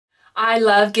I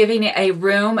love giving a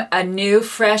room a new,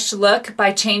 fresh look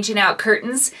by changing out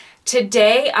curtains.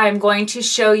 Today, I'm going to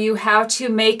show you how to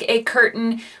make a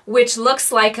curtain which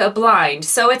looks like a blind.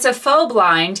 So it's a faux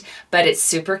blind, but it's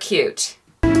super cute.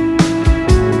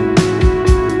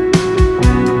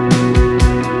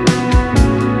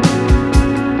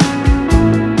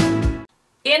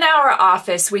 In our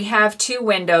office, we have two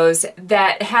windows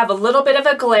that have a little bit of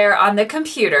a glare on the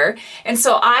computer, and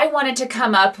so I wanted to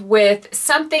come up with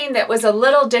something that was a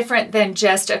little different than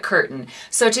just a curtain.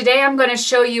 So today I'm going to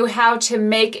show you how to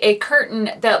make a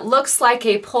curtain that looks like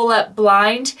a pull-up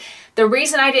blind. The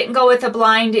reason I didn't go with a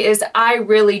blind is I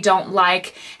really don't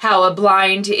like how a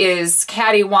blind is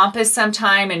cattywampus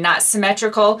sometime and not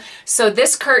symmetrical. So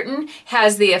this curtain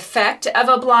has the effect of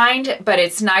a blind, but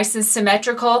it's nice and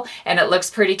symmetrical and it looks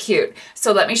pretty cute.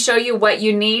 So let me show you what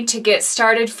you need to get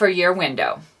started for your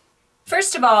window.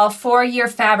 First of all, for your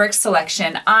fabric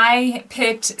selection, I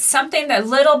picked something a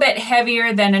little bit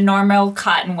heavier than a normal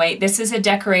cotton weight. This is a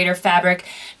decorator fabric,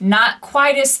 not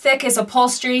quite as thick as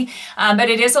upholstery, but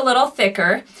it is a little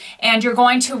thicker. And you're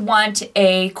going to want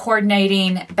a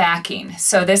coordinating backing.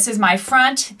 So this is my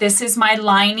front, this is my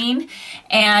lining,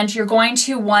 and you're going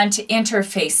to want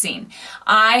interfacing.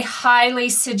 I highly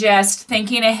suggest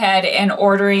thinking ahead and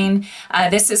ordering,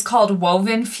 this is called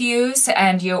Woven Fuse,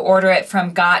 and you order it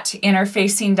from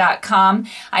gotinterfacing.com.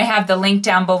 I have the link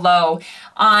down below.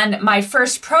 On my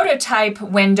first prototype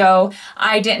window,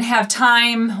 I didn't have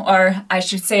time, or I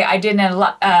should say I didn't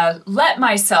let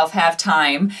myself have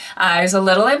time. I was a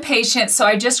little impatient, so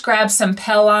I just grabbed some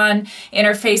Pellon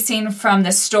interfacing from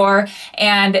the store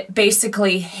and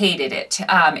basically hated it.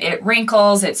 It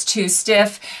wrinkles, it's too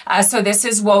stiff, so this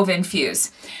is Woven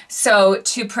Fuse. So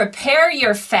to prepare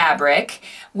your fabric,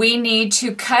 we need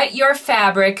to cut your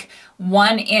fabric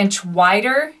 1 inch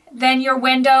wider than your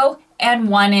window and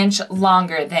 1 inch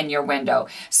longer than your window.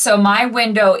 So my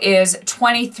window is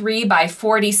 23 by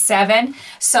 47.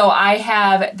 So I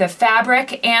have the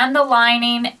fabric and the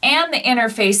lining and the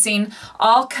interfacing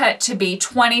all cut to be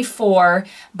 24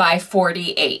 by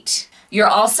 48. You're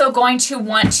also going to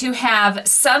want to have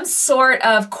some sort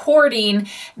of cording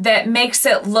that makes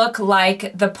it look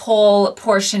like the pull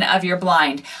portion of your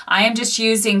blind. I am just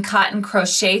using cotton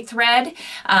crochet thread,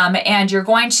 and you're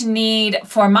going to need,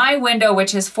 for my window,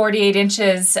 which is 48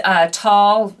 inches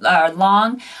tall,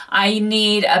 long, I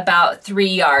need about 3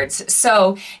 yards.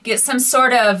 So get some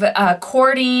sort of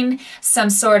cording, some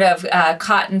sort of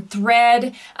cotton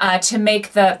thread to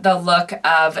make the look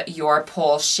of your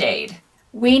pull shade.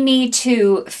 We need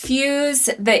to fuse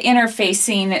the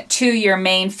interfacing to your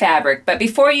main fabric, but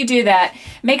before you do that,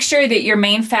 make sure that your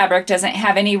main fabric doesn't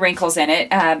have any wrinkles in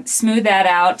it. Smooth that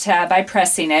out by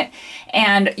pressing it,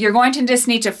 and you're going to just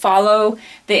need to follow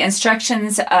the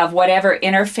instructions of whatever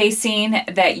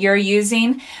interfacing that you're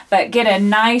using, but get a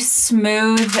nice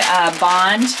smooth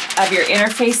bond of your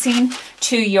interfacing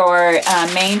to your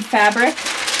main fabric,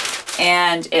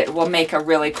 and it will make a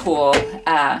really cool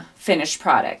finished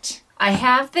product. I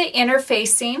have the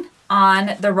interfacing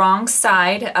on the wrong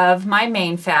side of my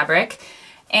main fabric,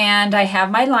 and I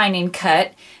have my lining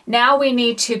cut. Now we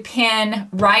need to pin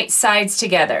right sides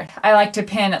together. I like to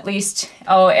pin at least,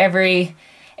 every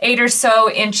 8 or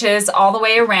so inches all the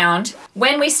way around.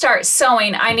 When we start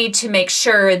sewing, I need to make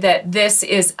sure that this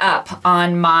is up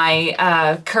on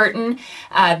my curtain.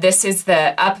 This is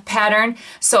the up pattern.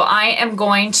 So I am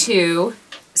going to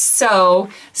sew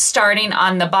starting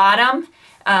on the bottom,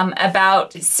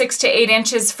 about 6 to 8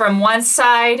 inches from one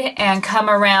side, and come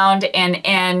around and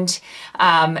end,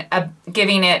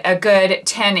 giving it a good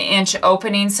 10-inch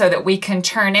opening so that we can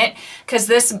turn it. Because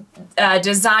this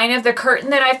design of the curtain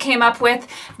that I've came up with,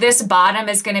 this bottom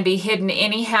is going to be hidden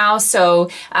anyhow, so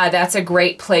that's a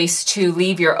great place to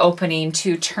leave your opening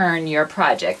to turn your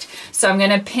project. So I'm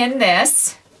going to pin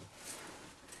this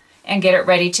and get it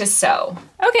ready to sew.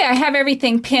 Okay, I have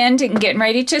everything pinned and getting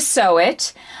ready to sew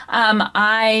it.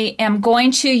 I am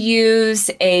going to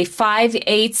use a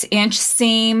 5/8 inch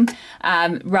seam,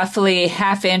 roughly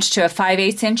 1/2 inch to a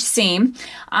 5/8 inch seam.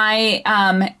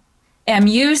 I am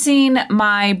using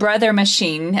my Brother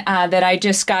machine that I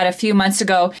just got a few months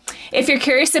ago. If you're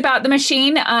curious about the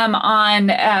machine on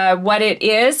what it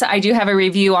is, I do have a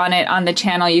review on it on the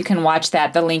channel. You can watch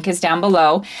that. The link is down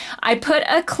below. I put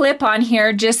a clip on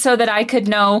here just so that I could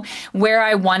know where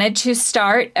I wanted to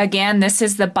start. Again, this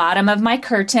is the bottom of my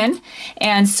curtain,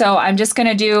 and so I'm just going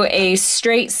to do a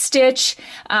straight stitch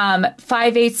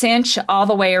 5/8 inch all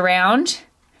the way around.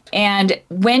 And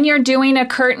when you're doing a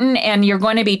curtain and you're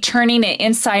going to be turning it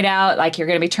inside out, like you're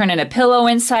going to be turning a pillow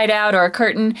inside out or a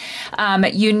curtain,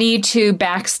 you need to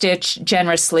backstitch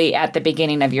generously at the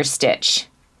beginning of your stitch.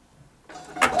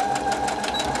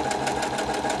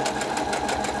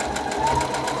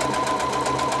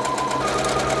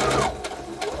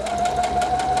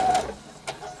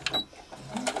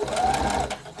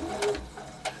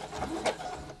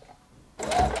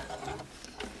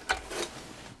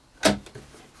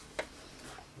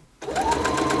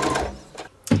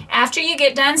 you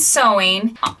get done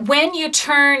sewing, when you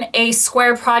turn a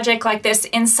square project like this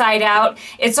inside out,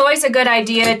 it's always a good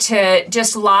idea to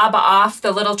just lob off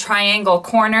the little triangle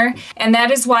corner. And that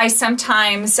is why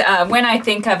sometimes when I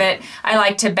think of it, I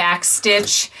like to back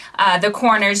stitch the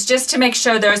corners just to make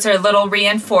sure those are a little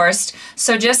reinforced.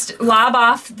 So just lob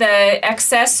off the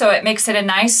excess so it makes it a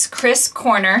nice crisp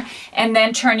corner, and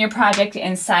then turn your project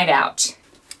inside out.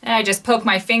 And I just poke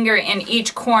my finger in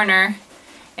each corner,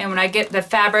 and when I get the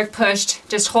fabric pushed,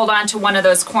 just hold on to one of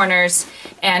those corners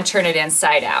and turn it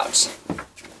inside out.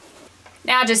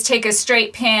 Now just take a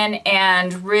straight pin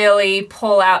and really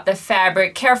pull out the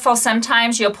fabric. Careful,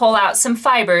 sometimes you'll pull out some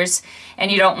fibers and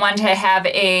you don't want to have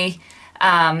a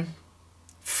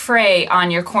fray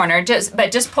on your corner,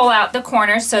 but just pull out the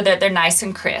corners so that they're nice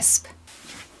and crisp.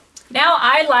 Now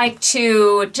I like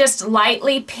to just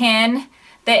lightly pin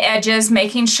the edges,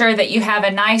 making sure that you have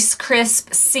a nice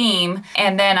crisp seam,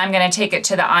 and then I'm going to take it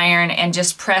to the iron and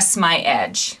just press my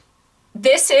edge.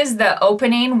 This is the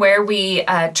opening where we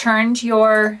turned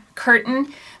your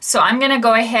curtain, so I'm going to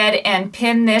go ahead and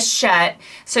pin this shut.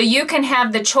 So you can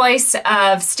have the choice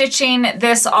of stitching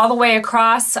this all the way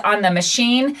across on the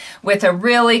machine with a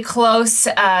really close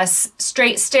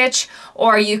straight stitch,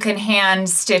 or you can hand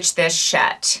stitch this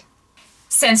shut.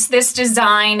 Since this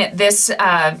design, this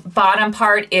bottom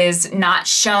part is not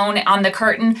shown on the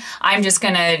curtain, I'm just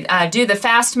going to do the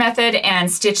fast method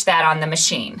and stitch that on the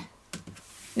machine.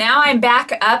 Now I'm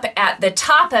back up at the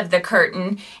top of the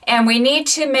curtain, and we need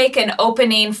to make an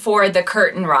opening for the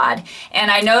curtain rod. And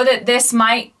I know that this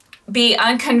might be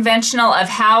unconventional of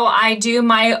how I do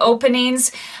my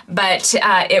openings, but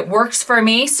it works for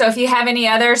me. So if you have any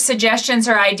other suggestions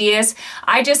or ideas,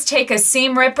 I just take a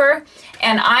seam ripper,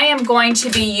 and I am going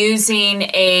to be using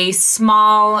a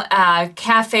small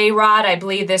cafe rod. I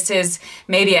believe this is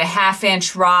maybe a 1/2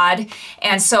 inch rod.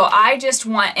 And so I just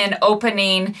want an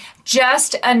opening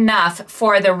just enough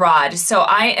for the rod. So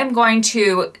I am going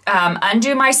to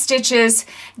undo my stitches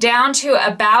down to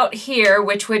about here,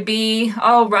 which would be,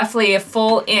 roughly a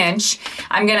full inch.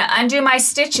 I'm going to undo my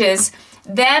stitches.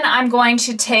 Then I'm going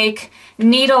to take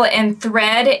needle and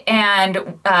thread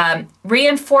and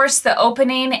reinforce the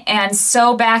opening and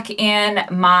sew back in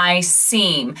my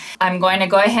seam. I'm going to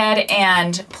go ahead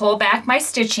and pull back my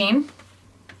stitching.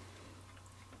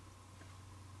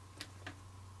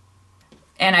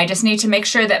 And I just need to make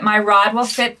sure that my rod will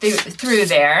fit through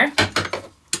there.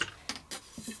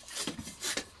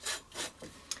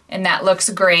 And that looks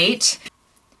great.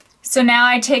 So now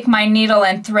I take my needle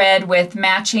and thread with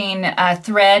matching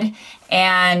thread,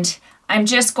 and I'm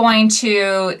just going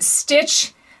to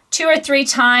stitch 2 or 3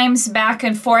 times back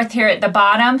and forth here at the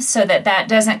bottom so that that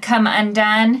doesn't come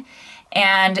undone.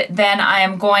 And then I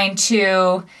am going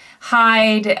to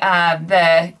hide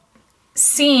the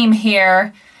seam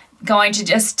here, going to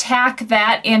just tack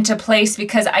that into place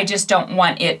because I just don't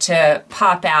want it to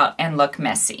pop out and look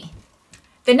messy.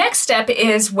 The next step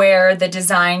is where the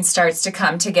design starts to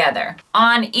come together.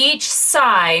 On each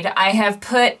side, I have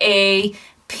put a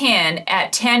pin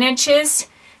at 10 inches,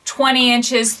 20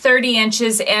 inches, 30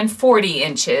 inches, and 40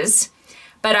 inches,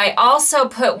 but I also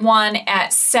put one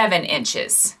at 7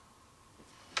 inches.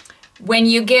 When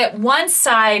you get one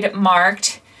side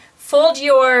marked, fold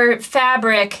your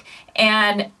fabric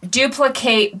and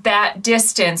duplicate that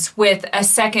distance with a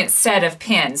second set of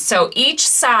pins. So each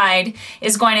side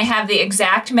is going to have the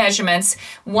exact measurements.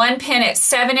 One pin at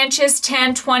 7 inches,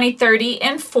 10, 20, 30,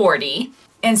 and 40.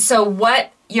 And so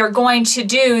what you're going to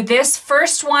do, this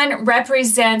first one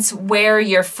represents where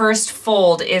your first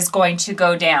fold is going to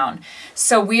go down.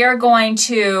 So we are going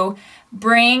to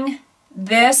bring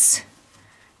this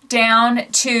down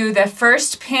to the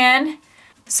first pin.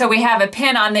 So we have a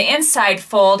pin on the inside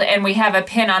fold and we have a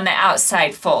pin on the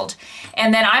outside fold.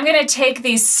 And then I'm going to take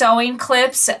these sewing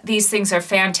clips. These things are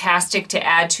fantastic to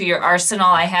add to your arsenal.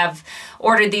 I have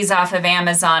ordered these off of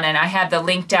Amazon and I have the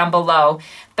link down below.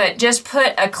 But just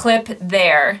put a clip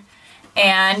there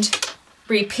and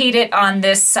repeat it on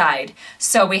this side.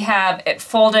 So we have it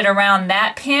folded around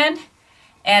that pin,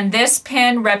 and this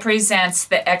pin represents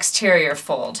the exterior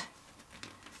fold.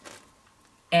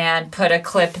 And put a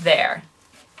clip there.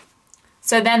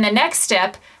 So then the next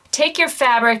step, take your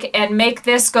fabric and make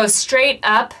this go straight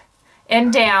up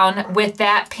and down with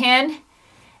that pin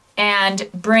and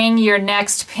bring your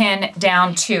next pin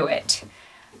down to it.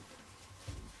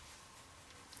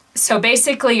 So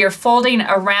basically you're folding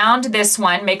around this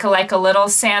one, make like a little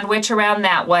sandwich around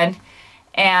that one,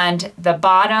 and the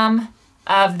bottom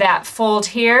of that fold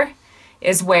here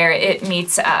is where it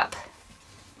meets up.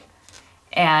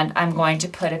 And I'm going to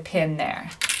put a pin there.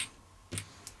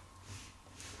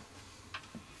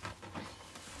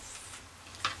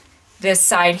 This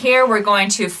side here, we're going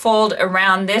to fold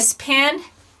around this pin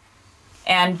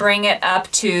and bring it up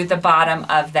to the bottom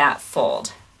of that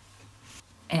fold.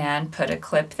 And put a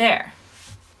clip there.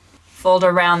 Fold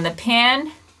around the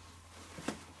pin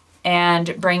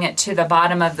and bring it to the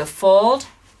bottom of the fold.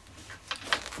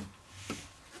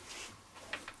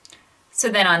 So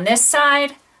then on this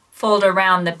side, fold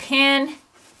around the pin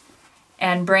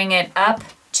and bring it up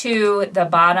to the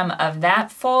bottom of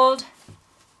that fold.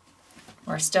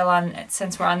 We're still on,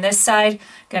 since we're on this side,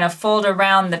 gonna fold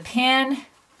around the pin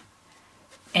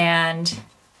and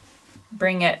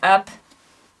bring it up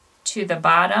to the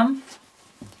bottom.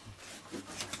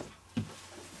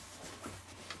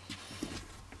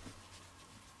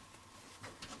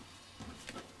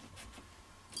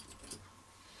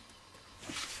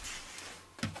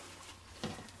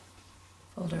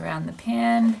 Fold around the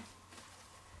pin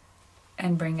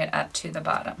and bring it up to the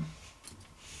bottom.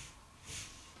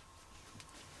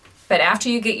 But after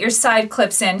you get your side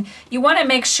clips in, you want to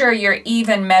make sure you're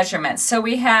even measurements. So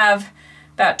we have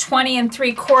about 20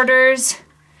 3/4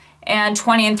 and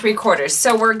 20 3/4.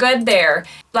 So we're good there.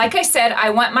 Like I said, I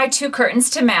want my two curtains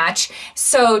to match.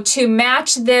 So to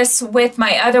match this with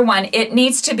my other one, it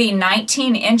needs to be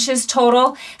 19 inches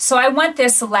total. So I want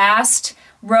this last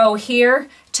row here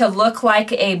to look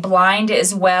like a blind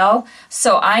as well.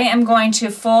 So I am going to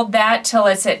fold that till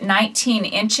it's at 19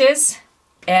 inches.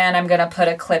 And I'm going to put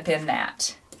a clip in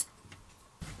that.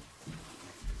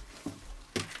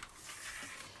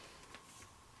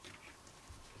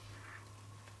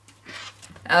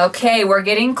 Okay, we're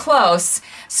getting close.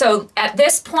 So at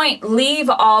this point,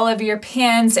 leave all of your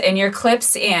pins and your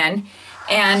clips in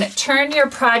and turn your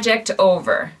project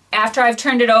over. After I've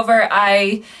turned it over,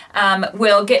 I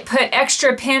will put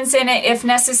extra pins in it if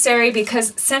necessary,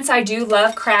 because since I do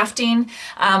love crafting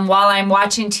while I'm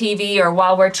watching TV or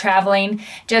while we're traveling,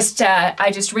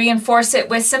 I just reinforce it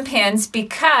with some pins,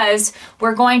 because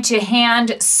we're going to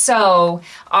hand sew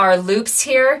our loops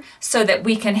here so that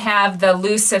we can have the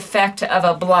loose effect of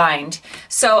a blind.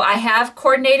 So I have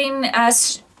coordinating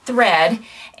thread,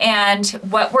 and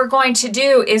what we're going to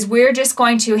do is we're just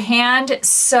going to hand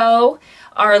sew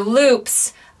our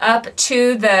loops up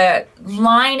to the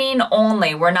lining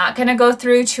only. We're not going to go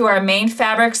through to our main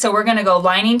fabric, so we're going to go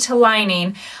lining to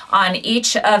lining on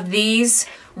each of these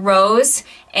rows,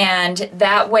 and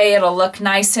that way it'll look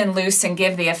nice and loose and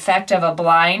give the effect of a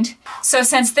blind. So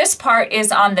since this part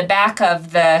is on the back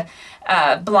of the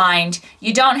blind,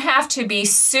 you don't have to be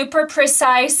super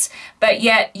precise, but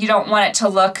yet you don't want it to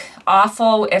look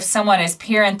awful if someone is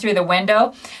peering through the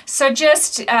window. So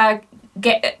just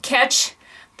catch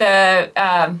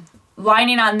the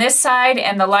lining on this side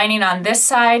and the lining on this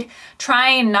side,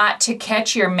 trying not to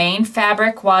catch your main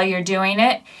fabric while you're doing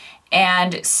it,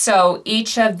 and sew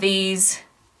each of these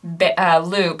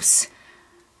loops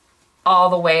all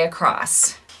the way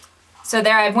across. So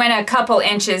there I've went a couple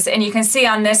inches, and you can see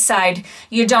on this side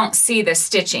you don't see the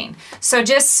stitching. So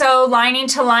just sew lining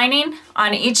to lining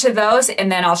on each of those,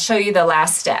 and then I'll show you the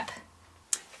last step.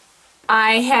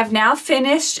 I have now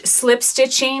finished slip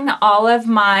stitching all of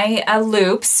my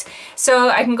loops, so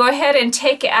I can go ahead and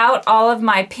take out all of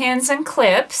my pins and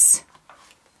clips.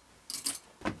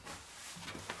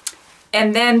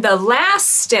 And then the last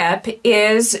step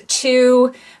is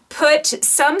to put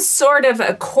some sort of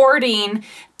a cording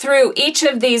through each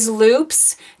of these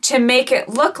loops to make it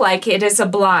look like it is a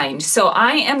blind. So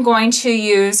I am going to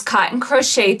use cotton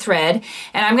crochet thread,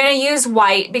 and I'm going to use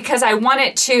white because I want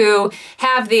it to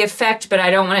have the effect, but I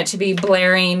don't want it to be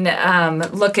blaring,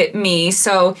 look at me.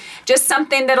 So just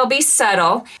something that'll be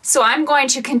subtle. So I'm going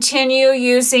to continue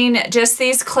using just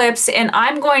these clips, and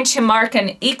I'm going to mark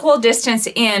an equal distance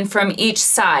in from each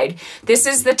side. This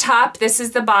is the top, this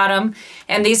is the bottom,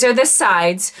 and these are the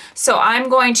sides. So I'm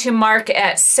going to mark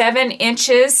at 7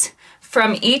 inches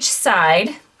from each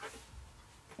side.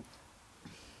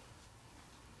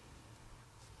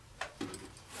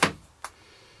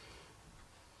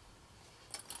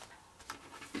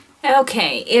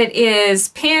 Okay, it is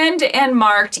pinned and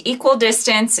marked equal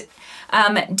distance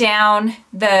down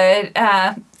the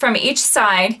from each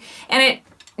side, and it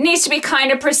needs to be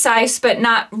kind of precise but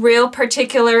not real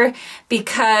particular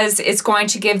because it's going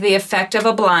to give the effect of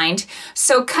a blind.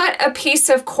 So cut a piece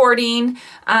of cording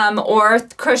or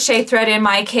crochet thread in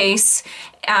my case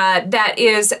that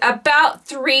is about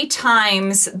 3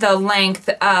 times the length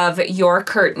of your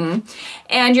curtain,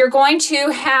 and you're going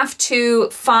to have to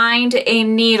find a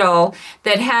needle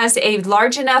that has a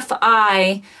large enough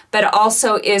eye but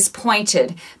also is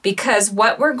pointed, because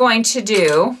what we're going to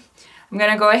do, I'm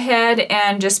going to go ahead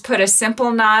and just put a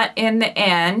simple knot in the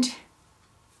end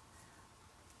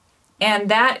and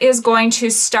that is going to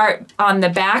start on the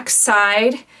back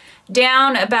side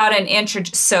down about an inch or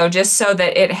so, just so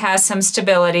that it has some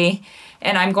stability.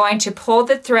 And I'm going to pull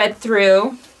the thread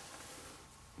through,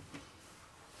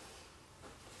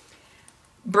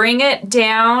 bring it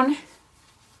down,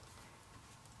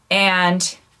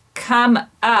 and come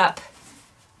up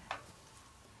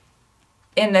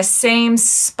in the same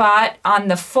spot on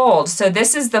the fold. So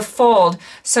this is the fold.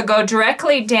 So go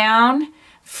directly down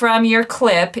from your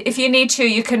clip. If you need to,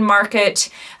 you can mark it,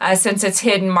 since it's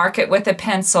hidden, mark it with a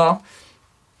pencil.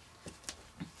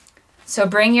 So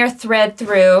bring your thread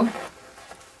through,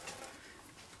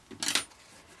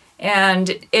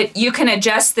 and you can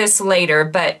adjust this later,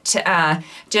 but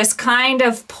just kind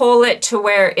of pull it to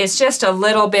where it's just a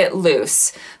little bit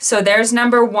loose. So there's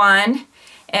number one,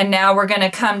 and now we're going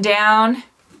to come down,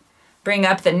 bring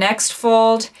up the next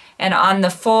fold, and on the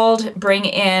fold bring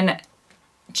in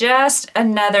just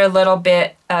another little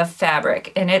bit of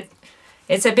fabric. And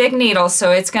it's a big needle,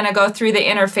 so it's going to go through the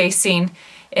interfacing,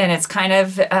 and it's kind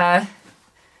of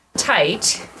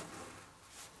tight.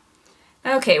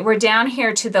 Okay, we're down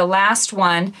here to the last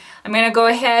one. I'm going to go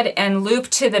ahead and loop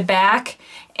to the back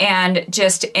and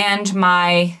just end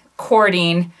my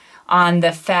cording on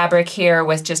the fabric here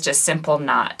with just a simple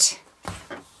knot.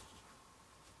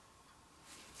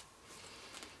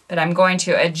 But I'm going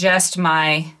to adjust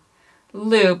my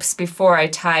loops before I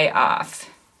tie off.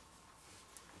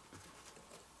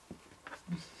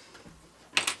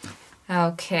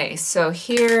 Okay, so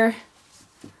here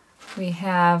we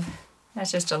have,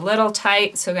 that's just a little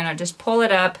tight, so we're going to just pull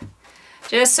it up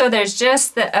just so there's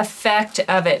just the effect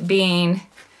of it being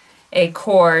a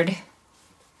cord.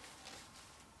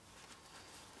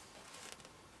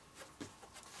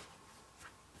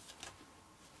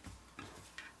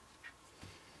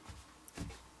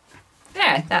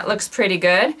 There, that looks pretty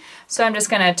good. So I'm just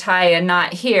going to tie a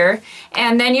knot here,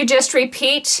 and then you just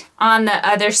repeat on the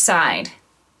other side.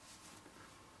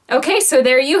 Okay, so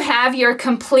there you have your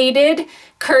completed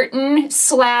curtain /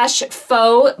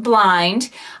 faux blind.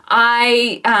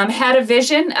 I had a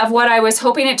vision of what I was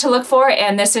hoping it to look for,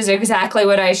 and this is exactly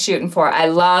what I was shooting for. I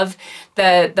love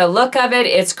the look of it.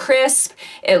 It's crisp.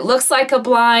 It looks like a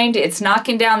blind. It's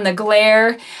knocking down the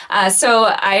glare. So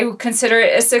I consider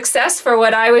it a success for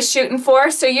what I was shooting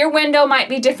for. So your window might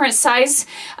be different size,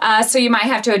 so you might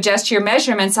have to adjust your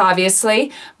measurements,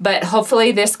 obviously, but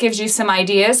hopefully this gives you some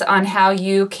ideas on how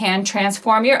you can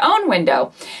transform your own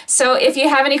window. So if you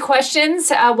have any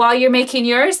questions while you're making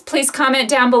yours, please comment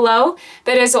down below.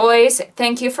 But as always,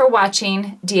 thank you for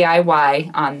watching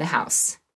DIY on the House.